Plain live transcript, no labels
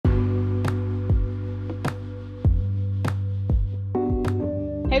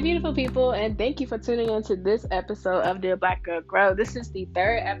beautiful people, and thank you for tuning in to this episode of Dear Black Girl Grow. This is the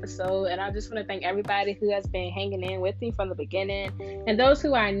third episode, and I just want to thank everybody who has been hanging in with me from the beginning. And those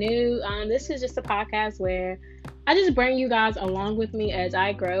who are new, this is just a podcast where I just bring you guys along with me as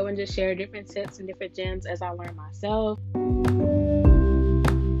I grow and just share different tips and different gems as I learn myself.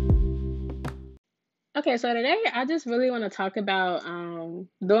 Okay, so today I just really want to talk about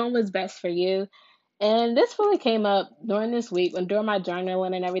doing what's best for you. And this really came up during this week when during my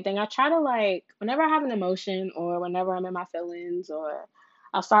journaling and everything. I try to whenever I have an emotion or whenever I'm in my feelings or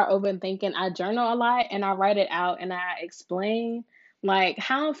I'll start overthinking, I journal a lot and I write it out and I explain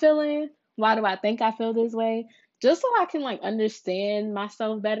how I'm feeling, why do I think I feel this way, just so I can understand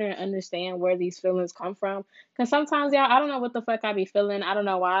myself better and understand where these feelings come from. Cause sometimes y'all, I don't know what the fuck I be feeling. I don't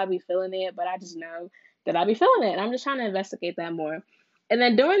know why I be feeling it, but I just know that I be feeling it. And I'm just trying to investigate that more. And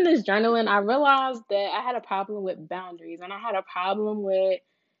then during this journaling, I realized that I had a problem with boundaries and I had a problem with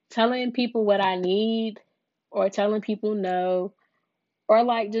telling people what I need or telling people no or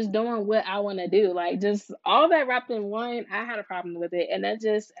just doing what I want to do. Just all that wrapped in one, I had a problem with it. And I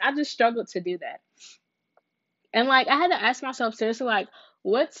just struggled to do that. And I had to ask myself seriously,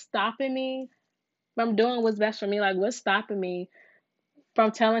 what's stopping me from doing what's best for me? What's stopping me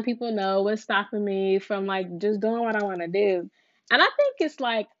from telling people no? What's stopping me from just doing what I want to do? And I think it's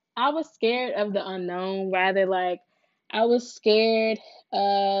I was scared of the unknown, rather I was scared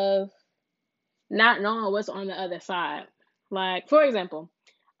of not knowing what's on the other side. For example,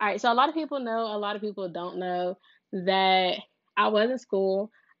 all right, so a lot of people know, a lot of people don't know that I was in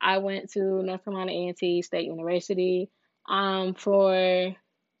school. I went to North Carolina A&T State University for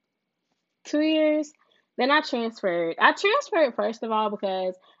 2 years. Then I transferred. I transferred first of all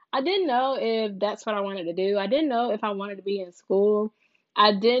because I didn't know if that's what I wanted to do. I didn't know if I wanted to be in school.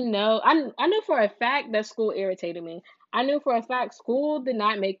 I didn't know. I knew for a fact that school irritated me. I knew for a fact school did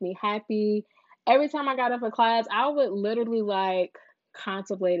not make me happy. Every time I got up for class, I would literally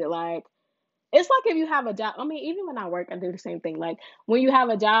contemplate it. It's like if you have a job. I mean, even when I work, I do the same thing. When you have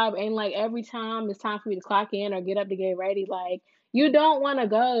a job and every time it's time for you to clock in or get up to get ready, you don't want to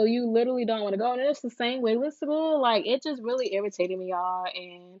go. You literally don't want to go. And it's the same way with school. It just really irritated me, y'all.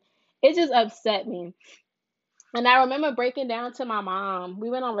 And it just upset me. And I remember breaking down to my mom. We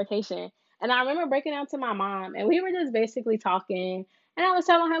went on vacation. And I remember breaking down to my mom. And we were just basically talking. And I was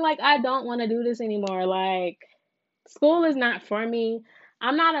telling her, I don't want to do this anymore. School is not for me.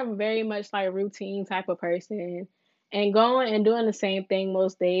 I'm not a very much routine type of person. And going and doing the same thing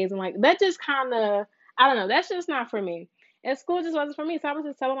most days. And that just kind of, I don't know, that's just not for me. And school just wasn't for me. So I was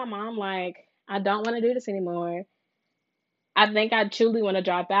just telling my mom, I don't want to do this anymore. I think I truly want to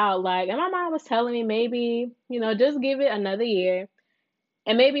drop out. And my mom was telling me maybe, just give it another year.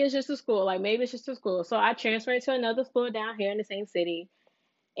 And maybe it's just a school. Maybe it's just a school. So I transferred to another school down here in the same city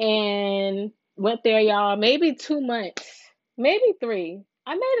and went there, y'all. Maybe 2 months, maybe three.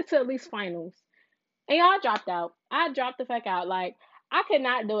 I made it to at least finals. And y'all dropped out. I dropped the fuck out. I could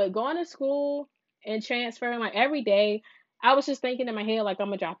not do it. Going to school and transferring every day, I was just thinking in my head, I'm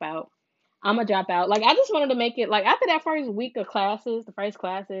gonna drop out. I'm gonna drop out. I just wanted to make it after that first week of classes, the first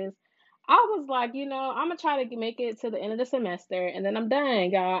classes, I was I'm gonna try to make it to the end of the semester and then I'm done,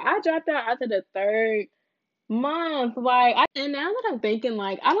 y'all. I dropped out after the third month. And now that I'm thinking,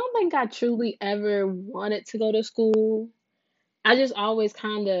 I don't think I truly ever wanted to go to school. I just always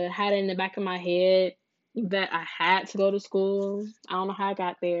kind of had it in the back of my head that I had to go to school. I don't know how I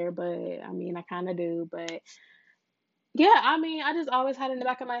got there, but I mean, I kind of do. But yeah, I mean, I just always had in the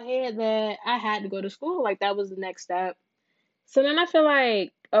back of my head that I had to go to school. That was the next step. So then I feel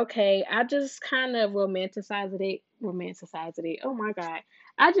okay, I just kind of romanticized it. Romanticized it. Oh my God.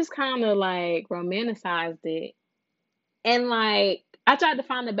 I just kind of romanticized it. And I tried to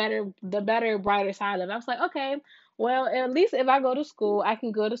find the better, brighter side of it. I was okay, well, at least if I go to school, I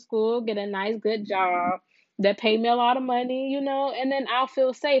can go to school, get a nice, good job that pay me a lot of money, and then I'll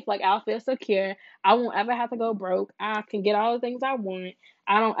feel safe. I'll feel secure. I won't ever have to go broke. I can get all the things I want.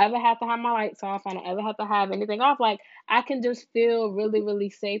 I don't ever have to have my lights off. I don't ever have to have anything off. I can just feel really, really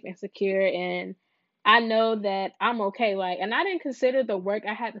safe and secure. And I know that I'm okay. And I didn't consider the work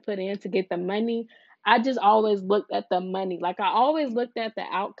I had to put in to get the money. I just always looked at the money. I always looked at the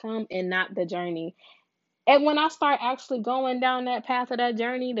outcome and not the journey. And when I start actually going down that path of that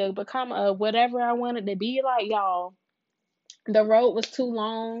journey to become a whatever I wanted to be, y'all, the road was too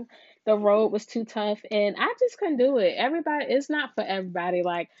long. The road was too tough, and I just couldn't do it. Everybody, it's not for everybody.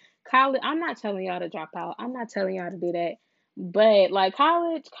 College, I'm not telling y'all to drop out. I'm not telling y'all to do that. But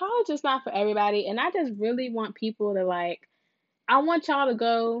college is not for everybody. And I just really want people to I want y'all to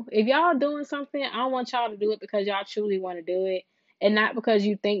go. If y'all doing something, I want y'all to do it because y'all truly want to do it. and not because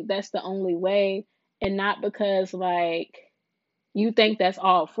you think that's the only way, and not because like you think that's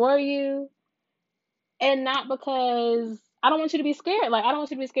all for you, and not because I don't want you to be scared. Like, I don't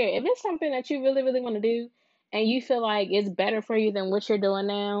want you to be scared. If it's something that you really, really want to do and you feel like it's better for you than what you're doing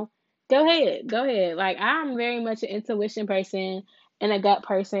now, go ahead. Go ahead. Like, I'm very much an intuition person and a gut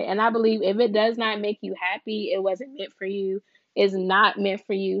person. And I believe if it does not make you happy, it wasn't meant for you. It's not meant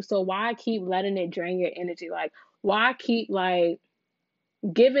for you. So why keep letting it drain your energy? Like, why keep like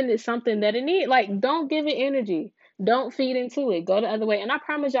giving it something that it needs? Like, don't give it energy. Don't feed into it. Go the other way. And I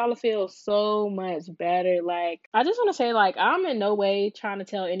promise y'all to feel so much better. Like, I just want to say, like, I'm in no way trying to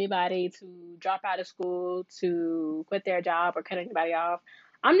tell anybody to drop out of school, to quit their job, or cut anybody off.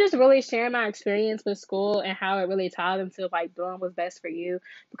 I'm just really sharing my experience with school and how it really taught them to like doing what's best for you.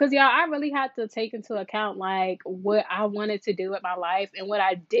 Because y'all, I really had to take into account like what I wanted to do with my life and what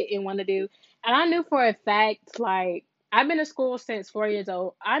I didn't want to do. And I knew for a fact, like, I've been in school since 4 years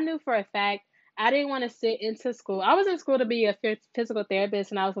old. I knew for a fact I didn't want to sit into school. I was in school to be a physical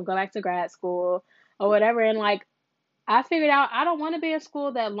therapist, and I was gonna go back to grad school or whatever. And like, I figured out I don't want to be in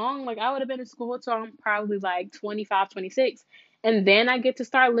school that long. Like, I would have been in school till I'm probably like 25, 26. And then I get to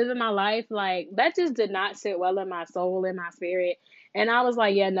start living my life. Like, that just did not sit well in my soul, in my spirit. And I was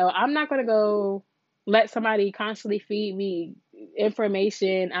like, yeah, no, I'm not going to go let somebody constantly feed me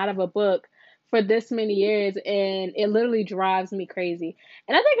information out of a book for this many years. And it literally drives me crazy.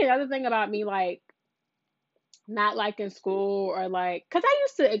 And I think another thing about me, like, not like in school or like because I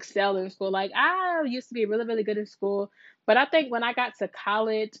used to excel in school. Like I used to be really, really good in school. But I think when I got to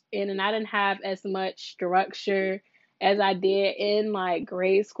college and I didn't have as much structure as I did in like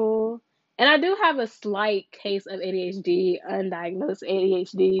grade school. And I do have a slight case of ADHD, undiagnosed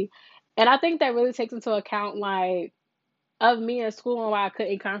ADHD. And I think that really takes into account like of me in school and why I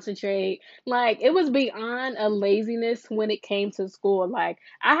couldn't concentrate. Like it was beyond a laziness when it came to school. Like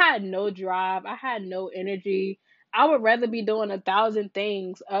I had no drive, I had no energy. I would rather be doing 1,000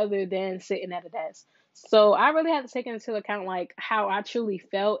 things other than sitting at a desk. So I really had to take into account like how I truly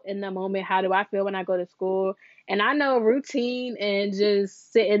felt in the moment. How do I feel when I go to school? And I know routine and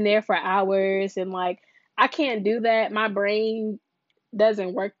just sitting there for hours and like I can't do that. My brain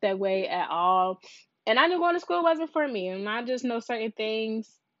doesn't work that way at all. And I knew going to school wasn't for me. And I just know certain things.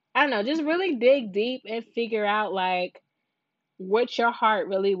 I don't know, just really dig deep and figure out like what your heart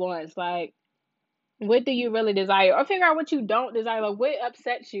really wants. Like, what do you really desire? Or figure out what you don't desire. Like, what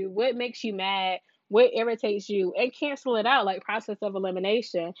upsets you? What makes you mad? What irritates you? And cancel it out, like process of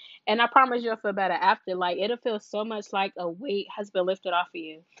elimination. And I promise you'll feel better after. Like, it'll feel so much like a weight has been lifted off of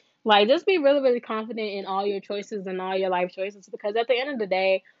you. Like, just be really, really confident in all your choices and all your life choices because at the end of the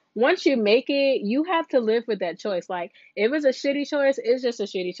day, once you make it, you have to live with that choice. Like, if it's a shitty choice, it's just a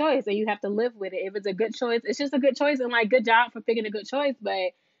shitty choice and you have to live with it. If it's a good choice, it's just a good choice. And, like, good job for picking a good choice.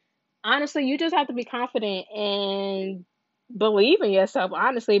 But honestly, you just have to be confident and believe in yourself.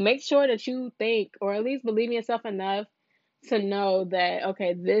 Honestly, make sure that you think or at least believe in yourself enough to know that,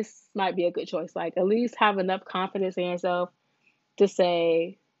 okay, this might be a good choice. Like, at least have enough confidence in yourself to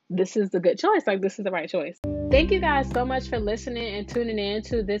say, this is the good choice. Like, this is the right choice. Thank you guys so much for listening and tuning in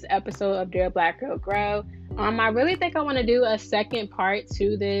to this episode of Dear Black Girl Grow. I really think I want to do a second part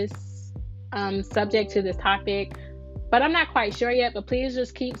to this subject, to this topic. But I'm not quite sure yet, but please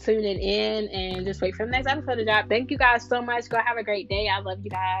just keep tuning in and just wait for the next episode to drop. Thank you guys so much. Go have a great day. I love you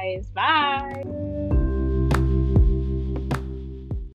guys. Bye.